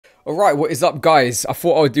Alright, what is up guys? I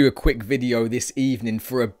thought I would do a quick video this evening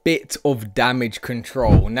for a bit of damage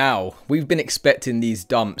control. Now, we've been expecting these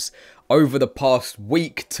dumps over the past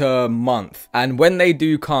week to month, and when they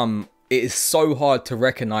do come, it is so hard to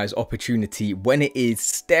recognize opportunity when it is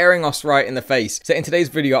staring us right in the face. So in today's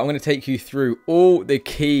video, I'm going to take you through all the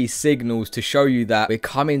key signals to show you that we're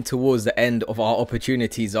coming towards the end of our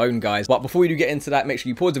opportunity zone, guys. But before we do get into that, make sure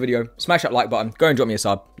you pause the video, smash that like button, go and drop me a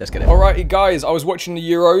sub. Let's get it. Alrighty guys, I was watching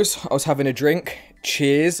the Euros. I was having a drink.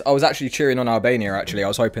 Cheers. I was actually cheering on Albania, actually. I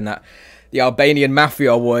was hoping that the Albanian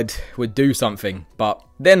mafia would do something, but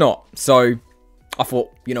they're not. So I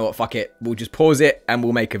thought, you know what, fuck it. We'll just pause it and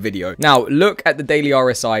we'll make a video. Now, look at the daily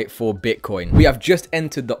RSI for Bitcoin. We have just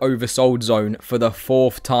entered the oversold zone for the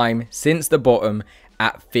 4th time since the bottom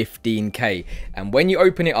at 15k. And when you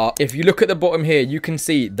open it up, if you look at the bottom here, you can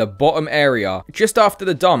see the bottom area just after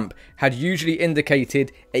the dump had usually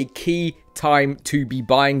indicated a key time to be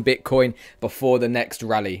buying Bitcoin before the next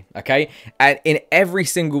rally, okay? And in every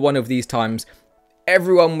single one of these times,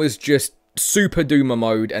 everyone was just super doomer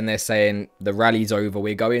mode and they're saying the rally's over.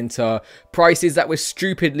 We're going to prices that were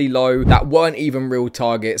stupidly low, that weren't even real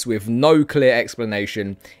targets, with no clear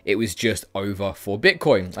explanation. It was just over for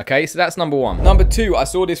Bitcoin. Okay, so that's number one. Number two, I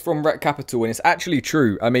saw this from Rec Capital and it's actually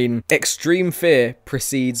true. I mean, extreme fear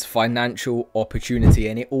precedes financial opportunity,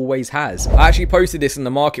 and it always has. I actually posted this in the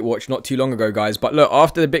Market Watch not too long ago, guys, but look,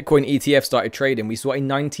 after the Bitcoin ETF started trading, we saw a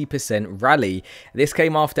 90% rally. This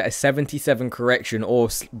came after a 77 correction or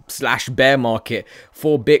slash bear market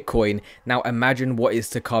for Bitcoin. Now imagine what is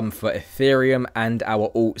to come for Ethereum and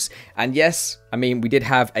our alts. And yes, I mean, we did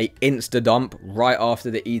have a insta dump right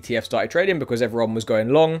after the ETF started trading because everyone was going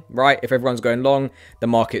long, right? If everyone's going long, the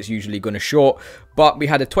market's usually going to short. But we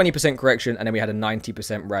had a 20% correction and then we had a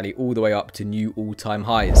 90% rally all the way up to new all-time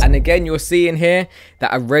highs. And again, you're seeing here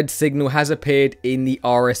that a red signal has appeared in the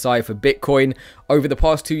RSI for Bitcoin. Over the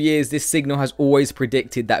past 2 years, this signal has always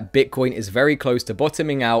predicted that Bitcoin is very close to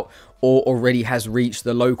bottoming out or already has reached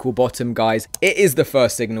the local bottom, guys. It is the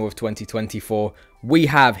first signal of 2024. We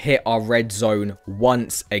have hit our red zone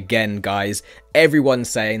once again, guys. Everyone's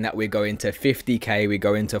saying that we're going to 50k, we're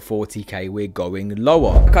going to 40k, we're going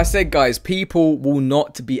lower. Like I said, guys, people will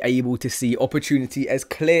not be able to see opportunity as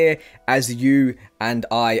clear as you and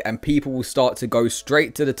I, and people will start to go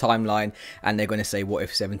straight to the timeline and they're going to say, what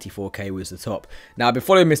if 74k was the top? Now, I've been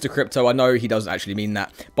following Mr. Crypto. I know he doesn't actually mean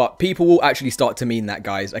that, but people will actually start to mean that,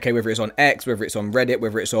 guys. Okay, whether it's on X, whether it's on Reddit,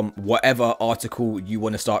 whether it's on whatever article you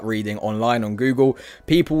want to start reading online on Google,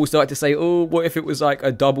 people will start to say, oh, what if it was like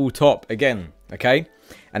a double top again? Okay,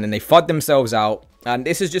 and then they FUD themselves out. And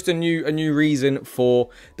this is just a new reason for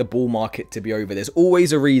the bull market to be over. There's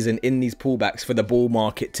always a reason in these pullbacks for the bull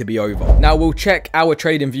market to be over. Now, we'll check our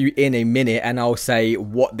trading view in a minute and I'll say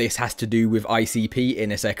what this has to do with ICP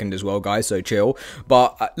in a second as well, guys, so chill.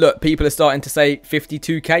 But look, people are starting to say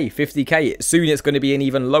 52k, 50k. Soon it's going to be an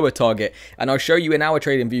even lower target. And I'll show you in our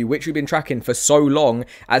trading view, which we've been tracking for so long,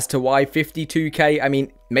 as to why 52k, I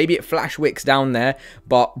mean, maybe it flash wicks down there,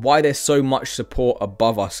 but why there's so much support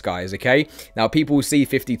above us, guys, okay? Now, people will see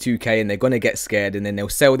 52k and they're going to get scared and then they'll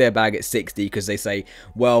sell their bag at 60 because they say,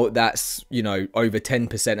 well, that's, you know, over 10%,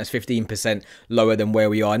 that's 15% lower than where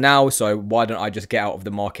we are now, so why don't I just get out of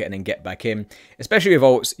the market and then get back in? Especially with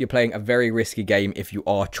alts, you're playing a very risky game if you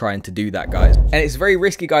are trying to do that, guys. And it's very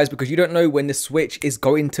risky, guys, because you don't know when the switch is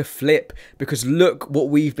going to flip, because look what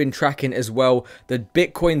we've been tracking as well. The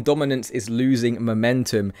Bitcoin dominance is losing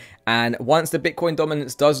momentum. And once the Bitcoin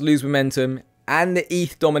dominance does lose momentum and the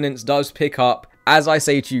ETH dominance does pick up, as I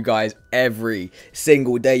say to you guys every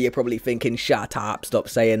single day, you're probably thinking, shut up, stop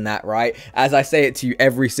saying that, right? As I say it to you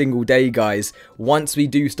every single day, guys, once we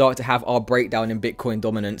do start to have our breakdown in Bitcoin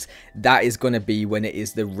dominance, that is going to be when it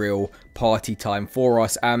is the real party time for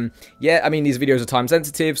us. Yeah, I mean, these videos are time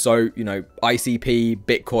sensitive, so, you know, ICP,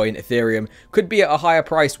 Bitcoin, Ethereum could be at a higher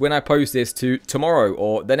price when I post this to tomorrow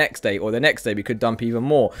or the next day, or the next day we could dump even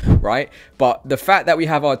more, right? But the fact that we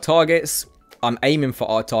have our targets, I'm aiming for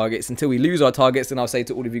our targets. Until we lose our targets, then I'll say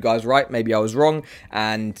to all of you guys, right, maybe I was wrong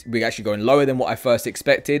and we're actually going lower than what I first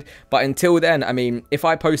expected. But until then, I mean, if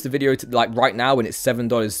I post a video to, like right now when it's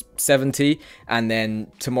 $7.70 and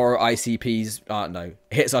then tomorrow ICP's,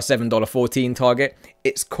 hits our $7.14 target,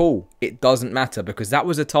 it's cool. It doesn't matter because that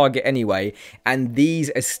was a target anyway, and these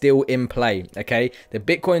are still in play, okay? The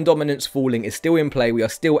Bitcoin dominance falling is still in play. We are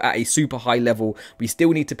still at a super high level. We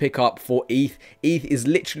still need to pick up for ETH. ETH is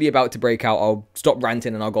literally about to break out. I'll stop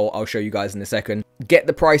ranting and I'll show you guys in a second. Get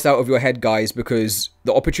the price out of your head, guys, because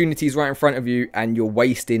the opportunity is right in front of you and you're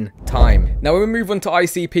wasting time. Now, when we move on to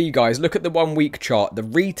ICP, guys, look at the 1 week chart. The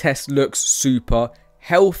retest looks super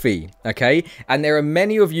healthy, okay? And there are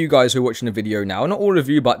many of you guys who are watching the video now, not all of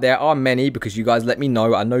you, but there are many, because you guys let me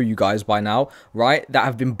know, I know you guys by now, right, that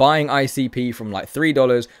have been buying ICP from like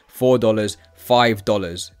 $3, $4,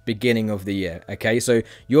 $5 beginning of the year, okay? So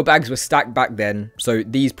your bags were stacked back then, so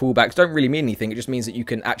these pullbacks don't really mean anything. It just means that you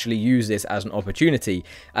can actually use this as an opportunity.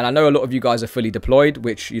 And I know a lot of you guys are fully deployed,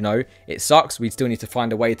 which, you know, it sucks. We still need to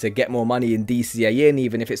find a way to get more money in DCA in,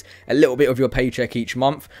 even if it's a little bit of your paycheck each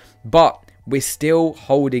month, but we're still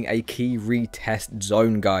holding a key retest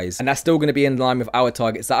zone, guys, and that's still going to be in line with our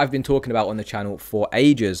targets that I've been talking about on the channel for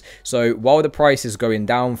ages. So while the price is going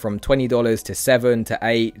down from $20 to $7 to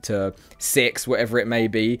 $8 to $6, whatever it may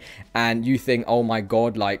be, and you think, oh my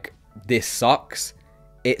god, like, this sucks,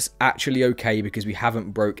 it's actually okay, because we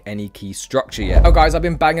haven't broke any key structure yet. Oh guys, I've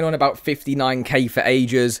been banging on about 59k for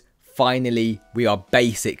ages. Finally, we are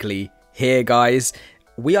basically here, guys.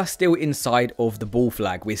 We are still inside of the bull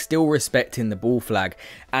flag. We're still respecting the bull flag.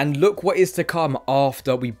 And look what is to come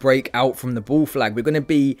after we break out from the bull flag. We're going to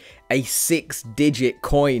be a 6-digit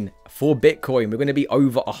coin for Bitcoin. We're going to be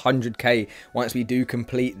over 100k once we do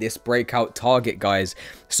complete this breakout target, guys.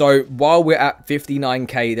 So while we're at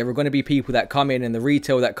 59k, there are going to be people that come in, and the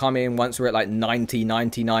retail that come in once we're at like 90,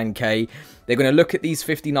 99k. They're going to look at these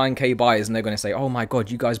 59k buyers and they're going to say, oh my god,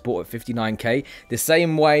 you guys bought at 59k. The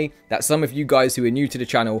same way that some of you guys who are new to the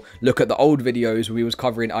channel look at the old videos when we was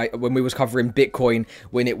covering Bitcoin,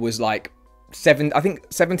 when it was like I think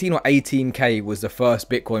 17 or 18k was the first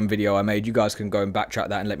Bitcoin video I made. You guys can go and backtrack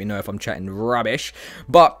that and let me know if I'm chatting rubbish.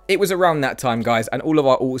 But it was around that time, guys, and all of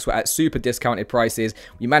our alts were at super discounted prices.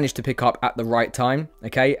 We managed to pick up at the right time,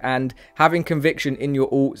 okay? And having conviction in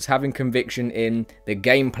your alts, having conviction in the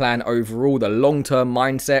game plan overall, the long-term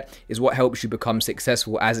mindset is what helps you become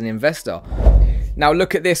successful as an investor. Now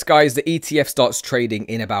look at this, guys. The ETF starts trading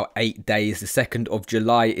in about 8 days. The 2nd of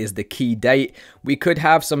July is the key date. We could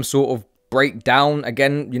have some sort of breakdown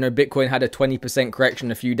again. You know, Bitcoin had a 20%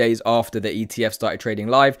 correction a few days after the ETF started trading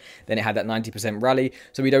live. Then it had that 90% rally.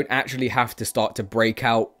 So we don't actually have to start to break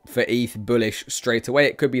out for ETH bullish straight away.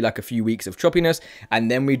 It could be like a few weeks of choppiness and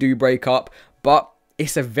then we do break up. But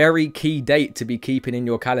it's a very key date to be keeping in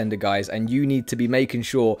your calendar, guys, and you need to be making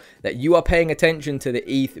sure that you are paying attention to the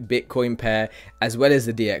ETH Bitcoin pair, as well as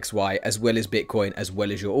the DXY, as well as Bitcoin, as well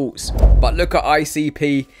as your alts. But look at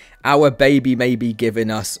ICP. Our baby may be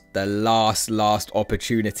giving us the last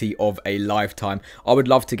opportunity of a lifetime. I would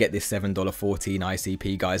love to get this $7.14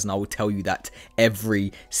 ICP, guys, and I will tell you that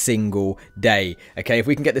every single day. Okay, if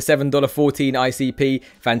we can get the $7.14 ICP,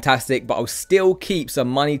 fantastic, but I'll still keep some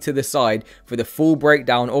money to the side for the full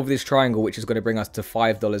breakdown of this triangle, which is going to bring us to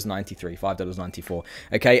 $5.93, $5.94.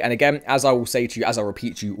 Okay, and again, as I will say to you, as I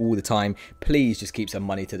repeat to you all the time, please just keep some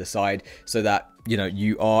money to the side so that, you know,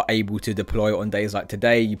 you are able to deploy on days like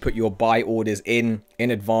today. You put your buy orders in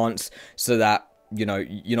advance so that, you know,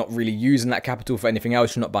 you're not really using that capital for anything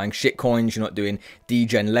else. You're not buying shit coins. You're not doing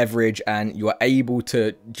degen leverage, and you are able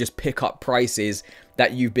to just pick up prices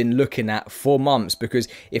that you've been looking at for months. Because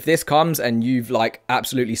if this comes and you've like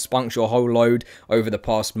absolutely spunked your whole load over the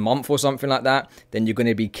past month or something like that, then you're going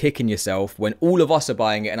to be kicking yourself when all of us are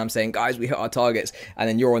buying it and I'm saying, guys, we hit our targets, and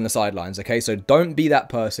then you're on the sidelines. Okay, so don't be that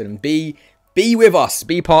person. Be with us,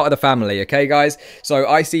 be part of the family, okay, guys? So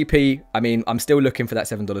ICP, I mean, I'm still looking for that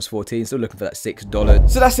 $7.14, still looking for that $6.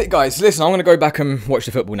 So that's it, guys. Listen, I'm going to go back and watch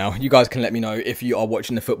the football now. You guys can let me know if you are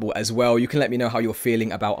watching the football as well. You can let me know how you're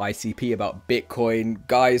feeling about ICP, about Bitcoin.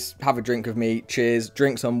 Guys, have a drink with me. Cheers,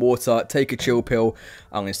 drink some water, take a chill pill.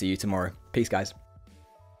 I'm going to see you tomorrow. Peace, guys.